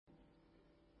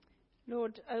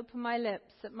Lord, open my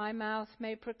lips that my mouth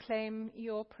may proclaim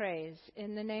your praise.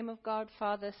 In the name of God,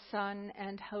 Father, Son,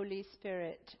 and Holy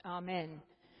Spirit. Amen.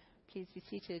 Please be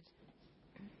seated.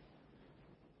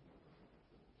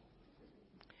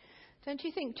 Don't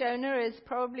you think Jonah is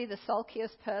probably the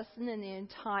sulkiest person in the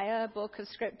entire book of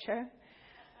Scripture?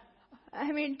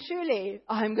 I mean, truly,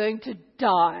 I'm going to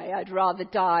die. I'd rather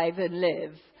die than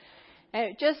live.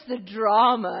 Just the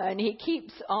drama, and he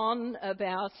keeps on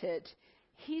about it.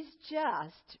 He's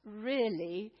just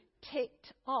really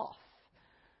ticked off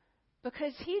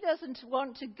because he doesn't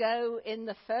want to go in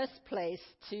the first place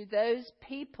to those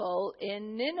people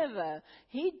in Nineveh.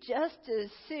 He'd just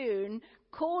as soon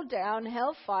call down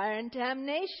hellfire and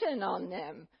damnation on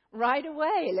them right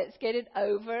away. Let's get it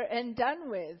over and done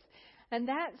with. And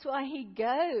that's why he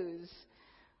goes.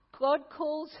 God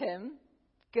calls him,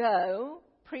 go,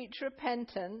 preach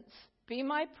repentance, be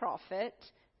my prophet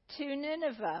to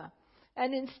Nineveh.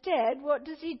 And instead, what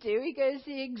does he do? He goes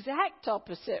the exact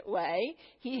opposite way.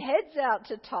 He heads out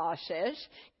to Tarshish,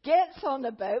 gets on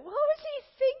a boat. What was he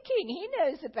thinking? He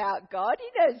knows about God. He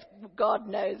knows God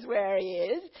knows where he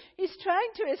is. He's trying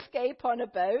to escape on a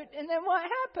boat, and then what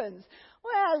happens?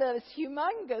 Well, this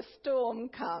humongous storm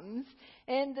comes,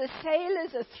 and the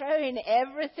sailors are throwing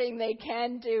everything they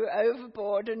can do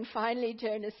overboard, and finally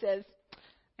Jonah says,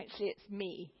 actually, it's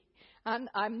me.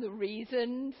 I'm the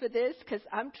reason for this because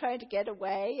I'm trying to get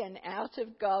away and out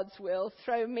of God's will.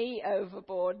 Throw me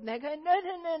overboard. And they go,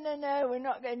 no, we're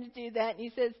not going to do that. And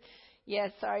he says,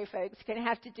 yes, sorry, folks, going to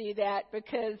have to do that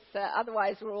because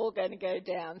otherwise we're all going to go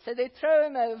down. So they throw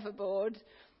him overboard.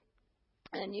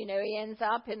 And, he ends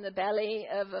up in the belly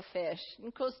of a fish. And,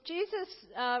 of course, Jesus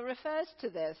refers to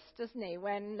this, doesn't he?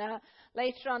 When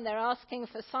later on they're asking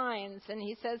for signs, and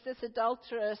he says this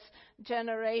adulterous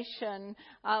generation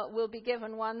will be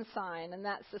given one sign, and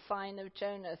that's the sign of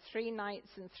Jonah, 3 nights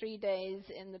and 3 days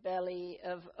in the belly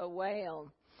of a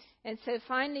whale. And so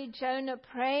finally Jonah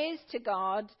prays to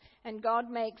God, and God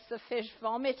makes the fish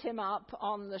vomit him up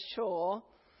on the shore.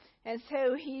 And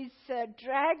so he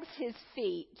drags his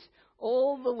feet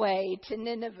all the way to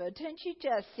Nineveh. Don't you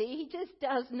just see? He just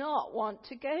does not want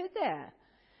to go there.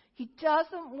 He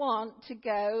doesn't want to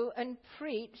go and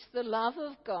preach the love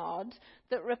of God,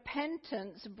 that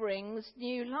repentance brings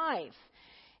new life.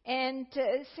 And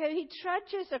so he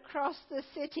trudges across the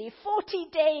city. 40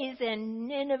 days and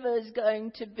Nineveh's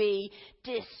going to be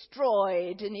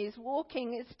destroyed. And he's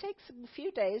walking. It takes a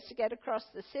few days to get across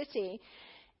the city.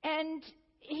 And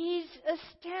he's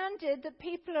astounded that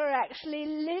people are actually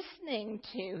listening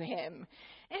to him.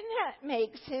 And that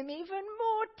makes him even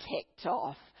more ticked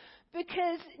off,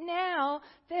 because now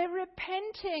they're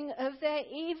repenting of their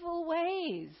evil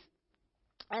ways.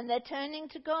 And they're turning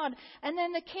to God. And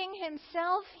then the king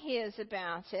himself hears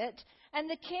about it. And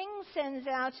the king sends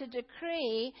out a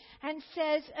decree and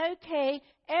says, okay,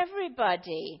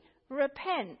 everybody,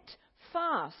 repent,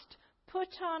 fast, put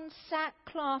on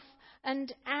sackcloth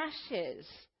and ashes.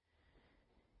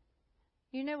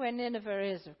 You know where Nineveh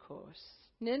is, of course.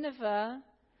 Nineveh,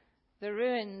 the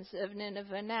ruins of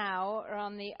Nineveh now are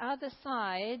on the other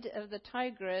side of the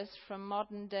Tigris from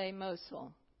modern-day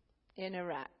Mosul in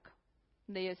Iraq,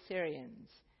 the Assyrians.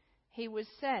 He was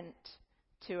sent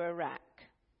to Iraq.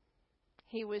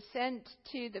 He was sent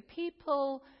to the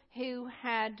people who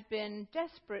had been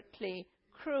desperately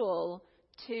cruel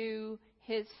to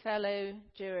his fellow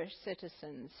Jewish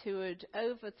citizens, who had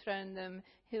overthrown them,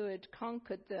 who had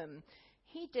conquered them.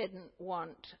 He didn't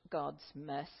want God's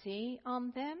mercy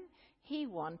on them. He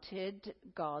wanted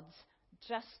God's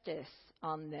justice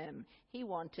on them. He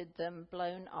wanted them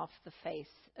blown off the face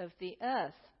of the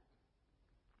earth.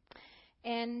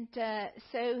 And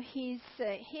so here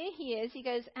he is. He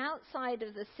goes outside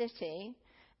of the city,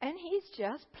 and he's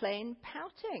just plain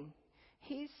pouting.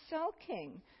 He's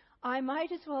sulking. I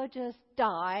might as well just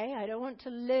die. I don't want to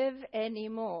live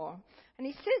anymore. And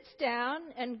he sits down,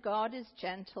 and God is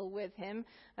gentle with him.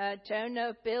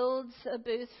 Jonah builds a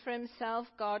booth for himself.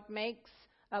 God makes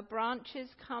branches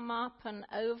come up and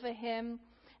over him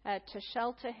to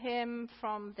shelter him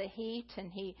from the heat.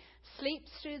 And he sleeps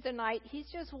through the night.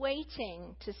 He's just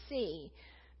waiting to see.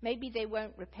 Maybe they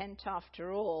won't repent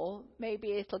after all.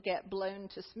 Maybe it'll get blown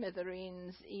to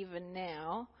smithereens even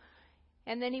now.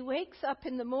 And then he wakes up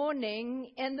in the morning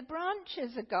and the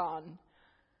branches are gone.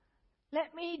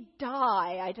 Let me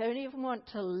die. I don't even want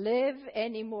to live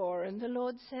anymore. And the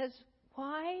Lord says,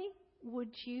 why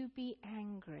would you be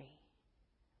angry?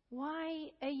 Why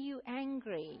are you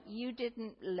angry? You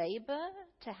didn't labor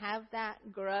to have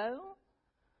that grow?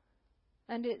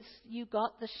 And you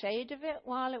got the shade of it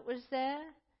while it was there?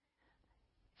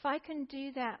 If I can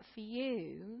do that for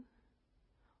you,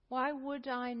 Why would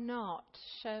I not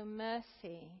show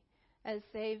mercy as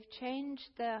they've changed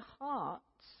their hearts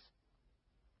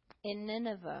in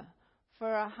Nineveh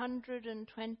for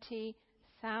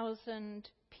 120,000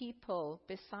 people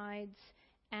besides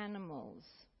animals?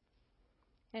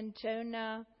 And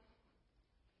Jonah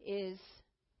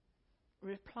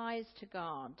replies to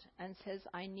God and says,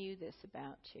 I knew this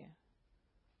about you.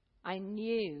 I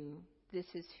knew this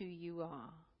is who you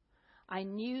are. I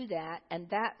knew that, and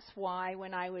that's why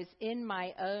when I was in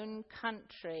my own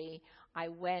country, I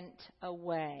went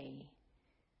away.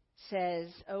 Says,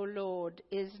 O Lord,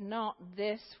 is not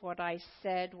this what I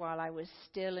said while I was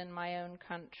still in my own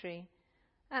country?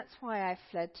 That's why I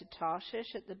fled to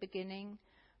Tarshish at the beginning,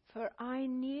 for I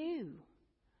knew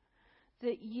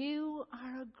that you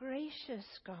are a gracious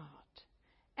God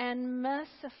and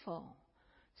merciful,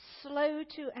 slow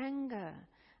to anger,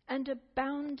 and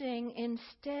abounding in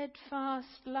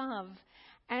steadfast love,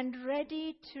 and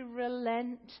ready to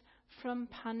relent from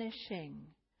punishing.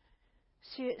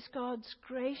 See, it's God's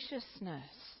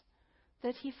graciousness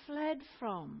that he fled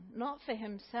from, not for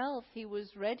himself. He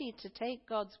was ready to take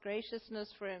God's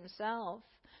graciousness for himself.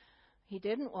 He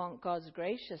didn't want God's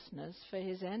graciousness for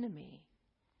his enemy,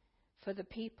 for the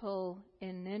people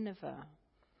in Nineveh.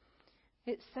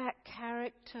 It's that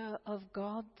character of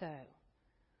God, though.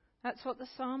 That's what the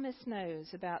psalmist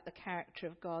knows about the character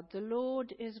of God. The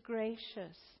Lord is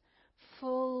gracious,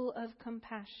 full of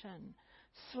compassion,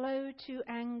 slow to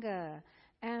anger,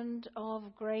 and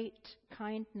of great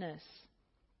kindness.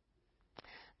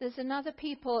 There's another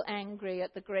people angry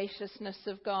at the graciousness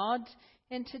of God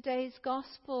in today's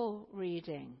gospel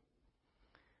reading.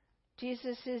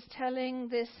 Jesus is telling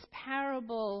this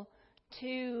parable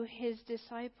to his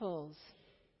disciples.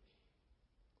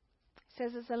 He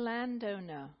says, as a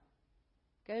landowner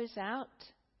goes out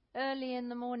early in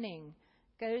the morning,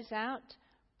 goes out,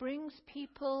 brings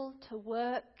people to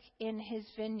work in his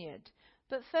vineyard.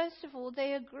 But first of all,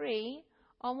 they agree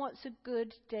on what's a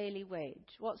good daily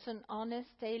wage, what's an honest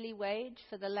daily wage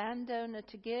for the landowner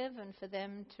to give and for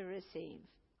them to receive.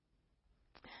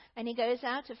 And he goes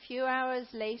out a few hours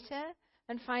later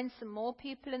and finds some more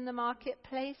people in the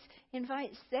marketplace,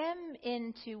 invites them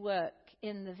into work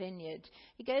in the vineyard.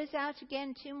 He goes out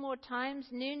again 2 more times,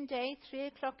 noonday, 3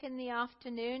 o'clock in the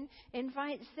afternoon,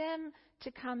 invites them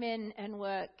to come in and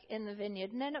work in the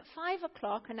vineyard. And then at 5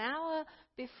 o'clock, an hour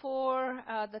before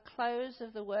the close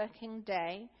of the working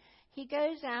day, he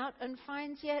goes out and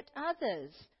finds yet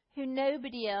others who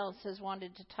nobody else has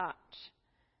wanted to touch.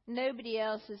 Nobody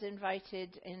else is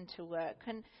invited into work.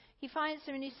 And he finds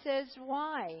them and he says,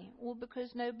 why? Well,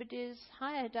 because nobody's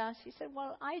hired us. He said,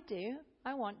 well, I do.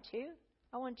 I want you.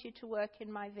 I want you to work in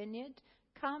my vineyard.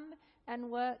 Come and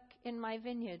work in my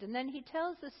vineyard. And then he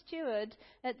tells the steward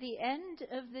at the end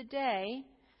of the day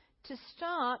to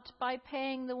start by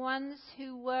paying the ones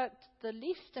who worked the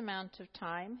least amount of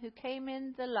time, who came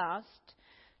in the last,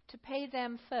 to pay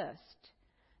them first.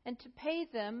 And to pay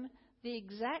them the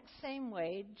exact same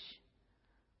wage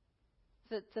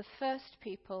that the first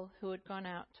people who had gone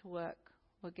out to work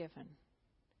were given.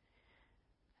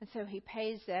 And so he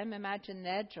pays them. Imagine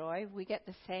their joy. We get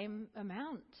the same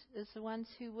amount as the ones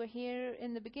who were here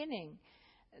in the beginning.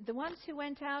 The ones who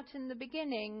went out in the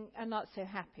beginning are not so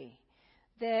happy.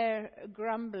 They're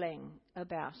grumbling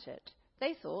about it.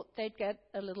 They thought they'd get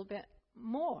a little bit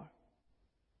more.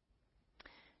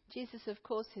 Jesus, of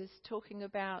course, is talking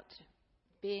about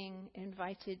being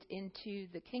invited into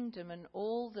the kingdom and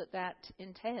all that that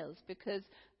entails, because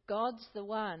God's the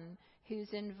one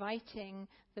who's inviting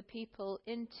the people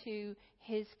into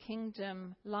his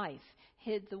kingdom life,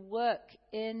 the work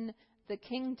in the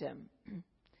kingdom.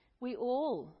 We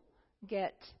all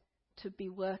get to be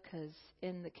workers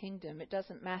in the kingdom. It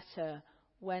doesn't matter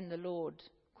when the Lord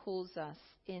calls us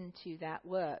into that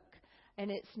work. And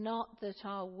it's not that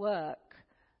our work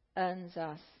earns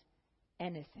us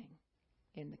anything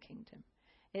in the kingdom.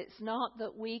 It's not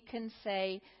that we can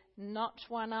say, notch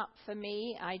one up for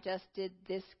me, I just did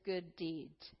this good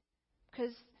deed.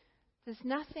 Because there's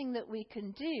nothing that we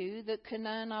can do that can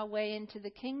earn our way into the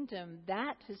kingdom.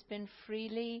 That has been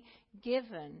freely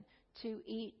given to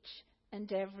each and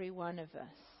every one of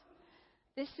us.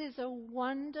 This is a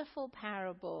wonderful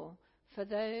parable for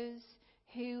those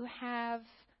who have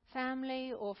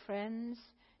family or friends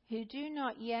who do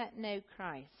not yet know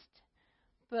Christ,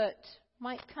 but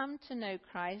might come to know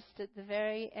Christ at the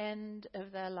very end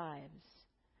of their lives.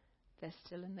 They're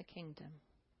still in the kingdom.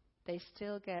 They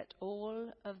still get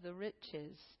all of the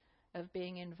riches of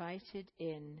being invited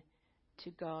in to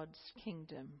God's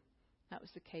kingdom. That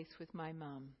was the case with my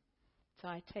mum. So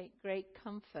I take great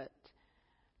comfort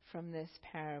from this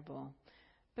parable.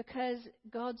 Because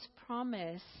God's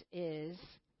promise is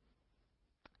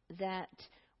that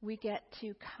we get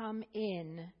to come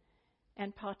in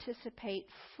and participate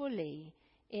fully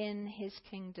in his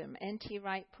kingdom. N.T.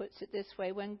 Wright puts it this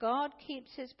way: when God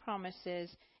keeps his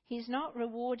promises, he's not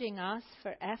rewarding us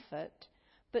for effort,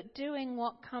 but doing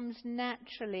what comes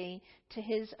naturally to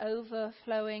his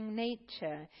overflowing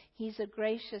nature. He's a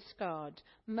gracious God,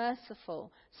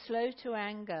 merciful, slow to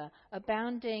anger,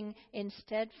 abounding in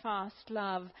steadfast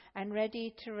love, and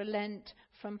ready to relent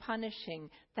from punishing.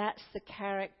 That's the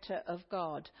character of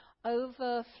God.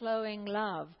 Overflowing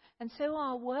love. And so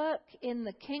our work in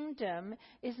the kingdom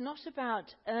is not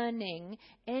about earning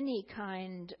any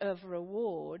kind of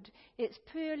reward. It's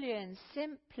purely and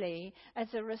simply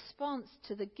as a response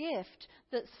to the gift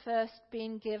that's first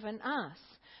been given us.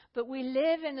 But we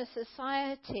live in a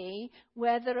society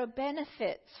where there are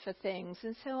benefits for things,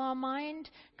 and so our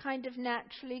mind kind of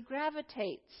naturally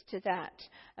gravitates to that.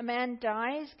 A man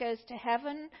dies, goes to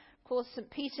heaven. Of course, St.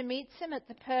 Peter meets him at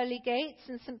the pearly gates,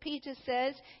 and St. Peter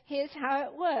says, here's how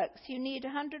it works. You need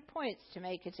 100 points to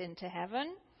make it into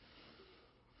heaven.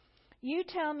 You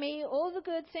tell me all the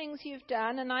good things you've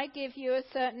done, and I give you a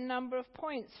certain number of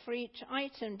points for each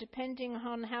item, depending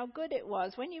on how good it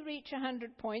was. When you reach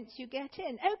 100 points, you get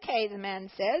in. Okay, the man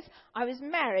says, I was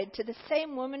married to the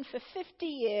same woman for 50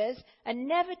 years and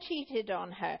never cheated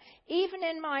on her, even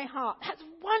in my heart. That's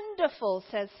wonderful,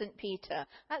 says St. Peter.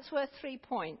 That's worth 3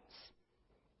 points.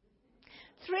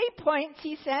 3 points,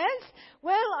 he says.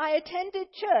 Well, I attended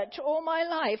church all my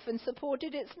life and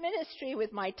supported its ministry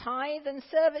with my tithe and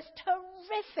service.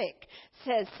 Terrific,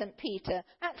 says St. Peter.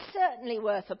 That's certainly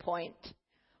worth a point. 1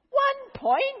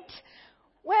 point?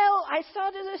 Well, I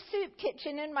started a soup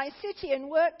kitchen in my city and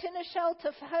worked in a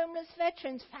shelter for homeless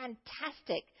veterans.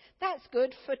 Fantastic. That's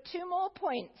good for 2 more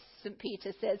points, St.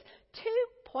 Peter says. 2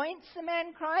 points, the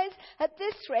man cries. At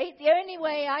this rate, the only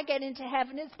way I get into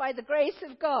heaven is by the grace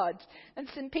of God. And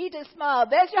St. Peter smiled.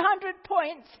 There's your 100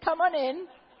 points. Come on in.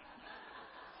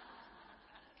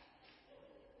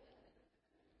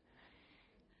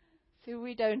 So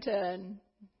we don't earn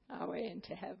our way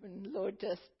into heaven. The Lord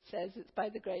just says it's by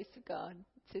the grace of God.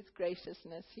 It's his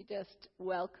graciousness. He just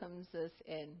welcomes us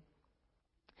in.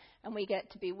 And we get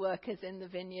to be workers in the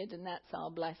vineyard, and that's our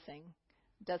blessing.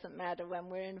 It doesn't matter when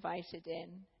we're invited in.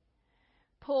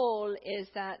 Paul is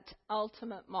that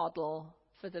ultimate model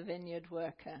for the vineyard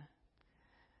worker.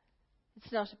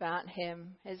 It's not about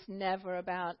him. It's never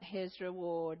about his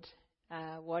reward,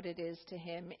 what it is to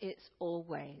him. It's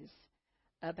always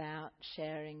about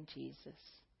sharing Jesus.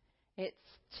 It's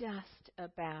just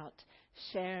about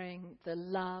sharing the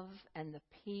love and the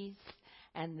peace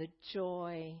and the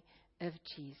joy of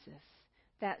Jesus.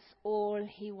 That's all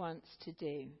he wants to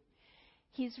do.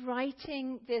 He's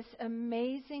writing this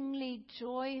amazingly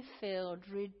joy-filled,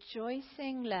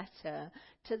 rejoicing letter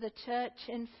to the church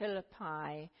in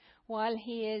Philippi while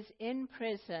he is in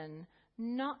prison,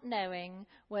 not knowing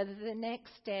whether the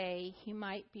next day he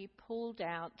might be pulled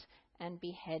out and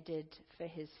beheaded for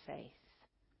his faith.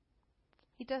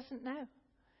 He doesn't know.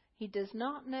 He does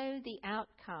not know the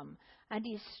outcome, and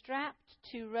he's strapped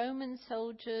to Roman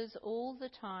soldiers all the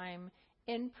time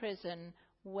in prison,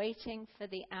 waiting for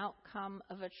the outcome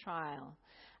of a trial.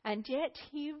 And yet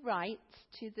he writes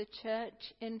to the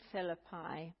church in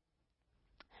Philippi,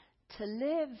 to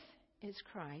live is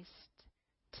Christ,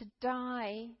 to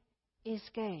die is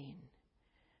gain.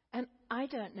 And I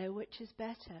don't know which is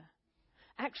better.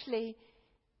 Actually,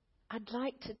 I'd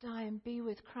like to die and be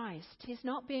with Christ. He's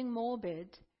not being morbid.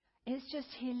 It's just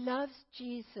he loves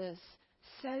Jesus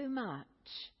so much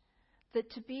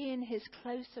that to be in his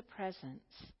closer presence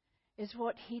is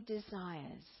what he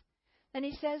desires. And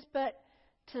he says, but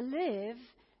to live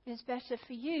is better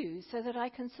for you so that I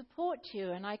can support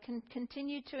you and I can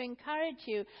continue to encourage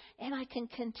you and I can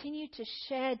continue to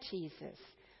share Jesus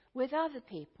with other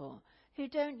people who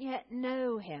don't yet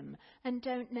know him and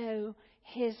don't know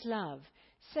his love.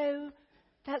 So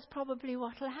that's probably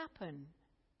what will happen.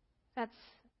 That's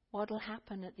what will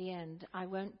happen at the end. I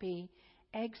won't be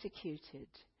executed.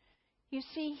 You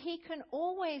see, he can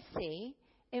always see,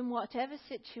 in whatever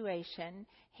situation,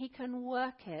 he can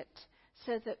work it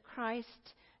so that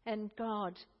Christ and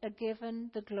God are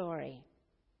given the glory.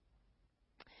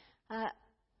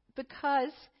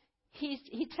 Because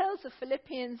he tells the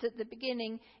Philippians at the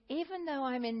beginning, even though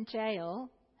I'm in jail,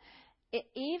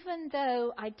 even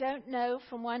though I don't know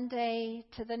from one day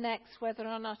to the next whether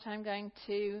or not I'm going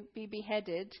to be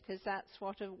beheaded, because that's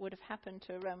what would have happened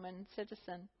to a Roman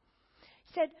citizen,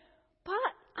 he said, but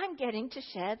I'm getting to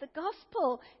share the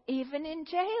gospel even in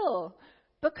jail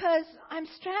because I'm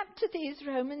strapped to these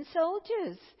Roman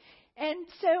soldiers. And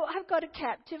so I've got a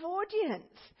captive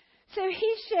audience. So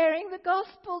he's sharing the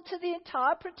gospel to the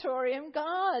entire Praetorian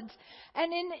Guards.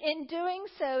 And in doing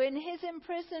so, in his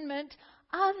imprisonment,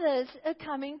 others are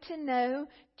coming to know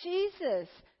Jesus.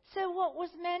 So what was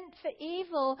meant for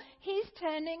evil, he's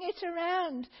turning it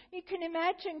around. You can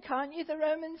imagine, can't you, the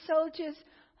Roman soldiers,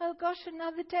 oh gosh,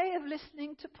 another day of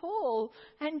listening to Paul.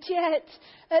 And yet,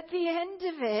 at the end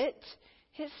of it,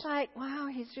 it's like, wow,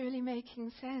 he's really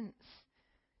making sense.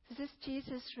 Does this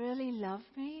Jesus really love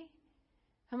me?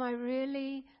 Am I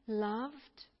really loved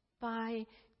by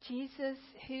Jesus,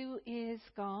 who is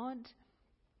God?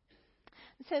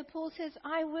 So Paul says,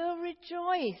 I will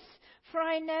rejoice, for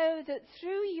I know that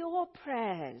through your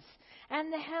prayers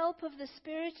and the help of the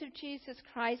Spirit of Jesus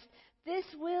Christ, this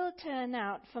will turn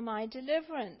out for my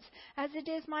deliverance, as it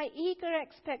is my eager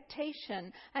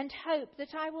expectation and hope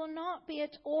that I will not be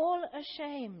at all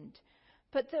ashamed,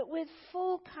 but that with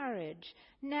full courage,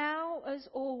 now as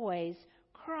always,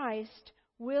 Christ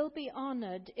will be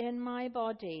honored in my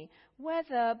body,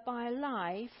 whether by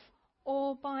life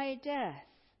or by death.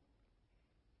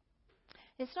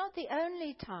 It's not the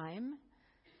only time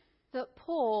that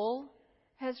Paul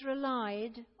has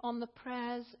relied on the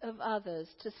prayers of others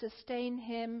to sustain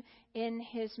him in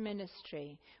his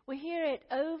ministry. We hear it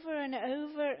over and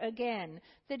over again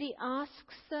that he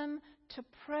asks them to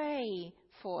pray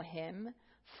for him,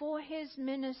 for his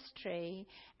ministry,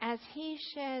 as he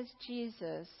shares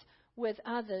Jesus with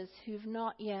others who've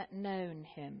not yet known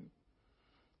him.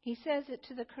 He says it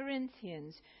to the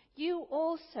Corinthians, you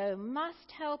also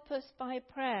must help us by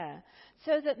prayer,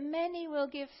 so that many will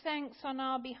give thanks on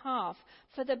our behalf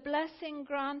for the blessing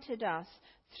granted us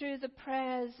through the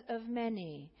prayers of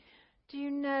many. Do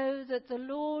you know that the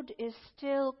Lord is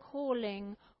still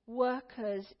calling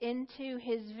workers into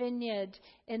his vineyard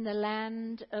in the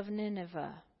land of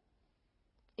Nineveh,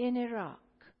 in Iraq?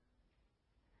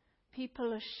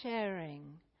 People are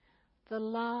sharing the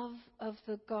love of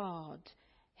the God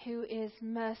who is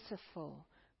merciful,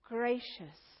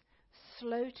 gracious,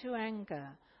 slow to anger,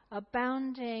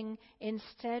 abounding in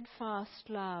steadfast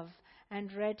love,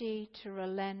 and ready to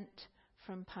relent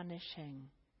from punishing.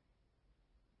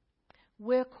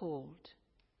 We're called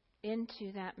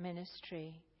into that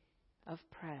ministry of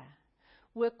prayer.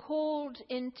 We're called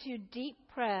into deep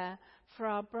prayer for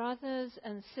our brothers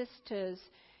and sisters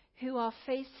who are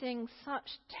facing such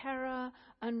terror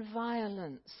and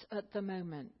violence at the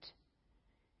moment.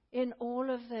 In all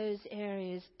of those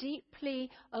areas, deeply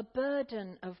a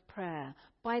burden of prayer.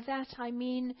 By that I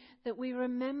mean that we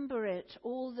remember it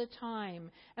all the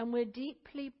time, and we're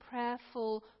deeply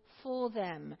prayerful for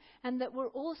them, and that we're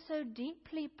also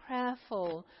deeply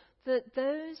prayerful that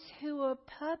those who are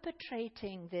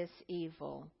perpetrating this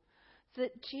evil,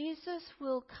 that Jesus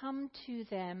will come to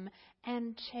them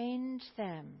and change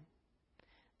them,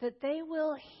 that they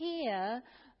will hear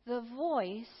the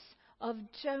voice of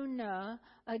Jonah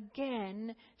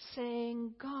again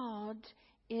saying, God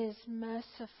is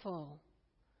merciful.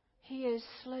 He is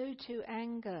slow to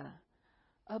anger,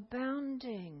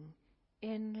 abounding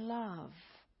in love,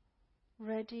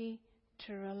 ready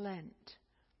to relent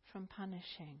from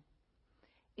punishing.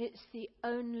 It's the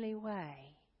only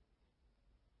way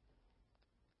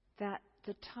that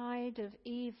the tide of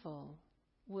evil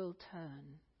will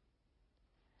turn.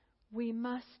 We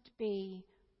must be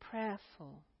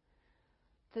prayerful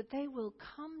that they will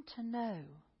come to know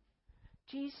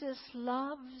Jesus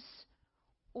loves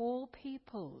all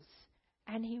peoples,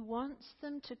 and he wants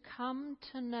them to come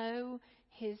to know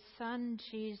his Son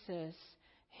Jesus,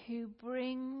 who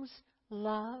brings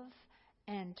love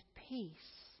and peace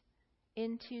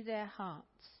into their hearts.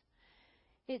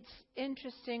 It's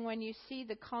interesting when you see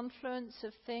the confluence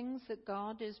of things that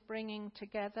God is bringing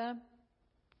together.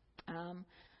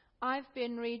 I've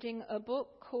been reading a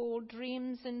book called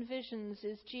Dreams and Visions,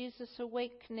 Is Jesus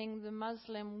Awakening the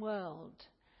Muslim World?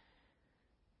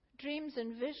 Dreams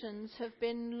and visions have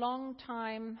been long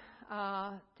time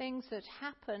things that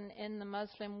happen in the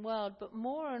Muslim world, but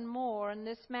more and more, and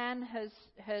this man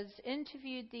has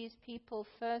interviewed these people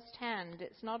firsthand.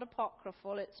 It's not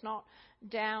apocryphal, it's not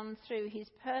down through. He's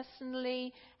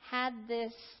personally had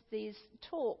these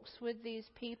talks with these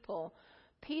people.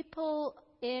 People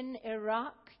in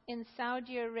Iraq, in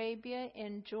Saudi Arabia,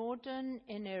 in Jordan,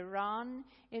 in Iran,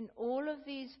 in all of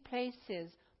these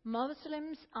places,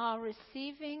 Muslims are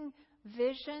receiving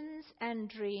visions and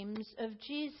dreams of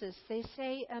Jesus. They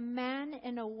say, a man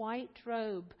in a white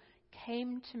robe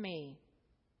came to me.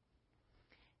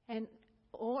 And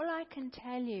all I can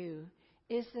tell you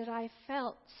is that I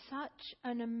felt such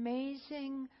an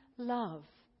amazing love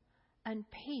and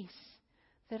peace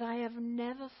that I have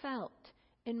never felt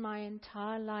in my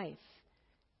entire life.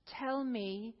 Tell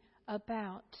me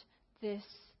about this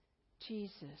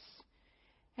Jesus.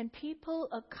 And people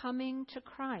are coming to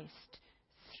Christ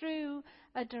through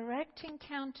a direct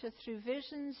encounter, through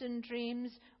visions and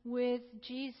dreams with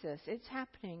Jesus. It's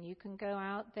happening. You can go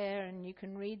out there and you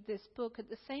can read this book. At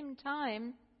the same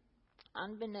time,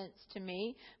 unbeknownst to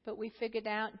me, but we figured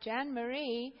out Jan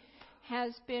Marie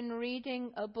has been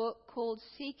reading a book called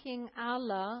Seeking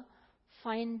Allah,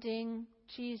 Finding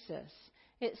Jesus.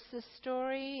 It's the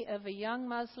story of a young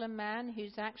Muslim man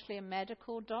who's actually a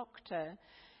medical doctor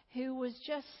who was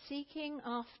just seeking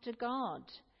after God.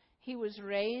 He was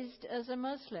raised as a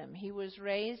Muslim. He was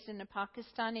raised in a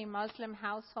Pakistani Muslim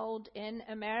household in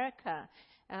America,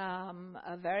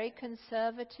 a very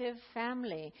conservative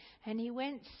family. And he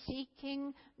went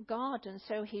seeking God. And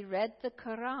so he read the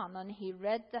Quran and he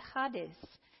read the Hadith.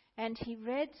 And he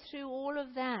read through all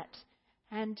of that.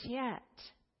 And yet,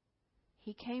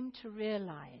 he came to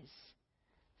realize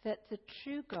that the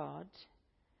true God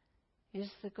is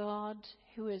the God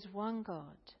who is one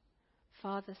God,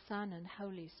 Father, Son, and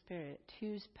Holy Spirit,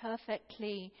 who's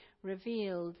perfectly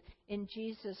revealed in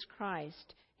Jesus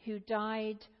Christ, who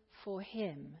died for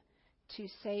him to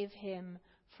save him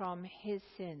from his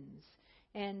sins.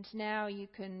 And now you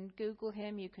can Google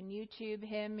him, you can YouTube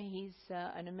him. He's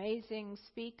an amazing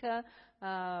speaker,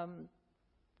 goes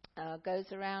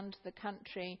around the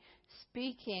country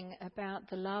speaking about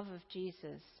the love of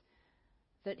Jesus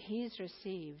that he's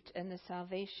received and the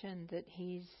salvation that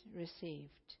he's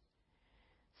received.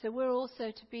 So we're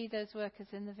also to be those workers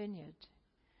in the vineyard.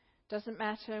 Doesn't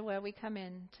matter where we come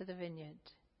into the vineyard.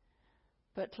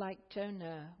 But like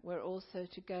Jonah, we're also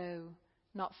to go,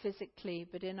 not physically,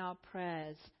 but in our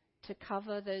prayers, to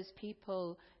cover those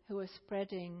people who are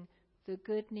spreading the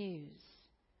good news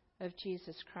of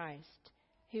Jesus Christ,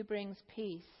 who brings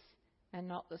peace and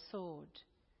not the sword,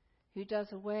 who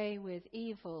does away with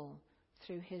evil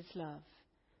through his love.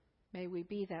 May we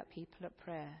be that people at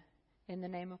prayer. In the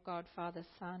name of God, Father,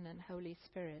 Son, and Holy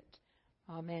Spirit.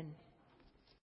 Amen.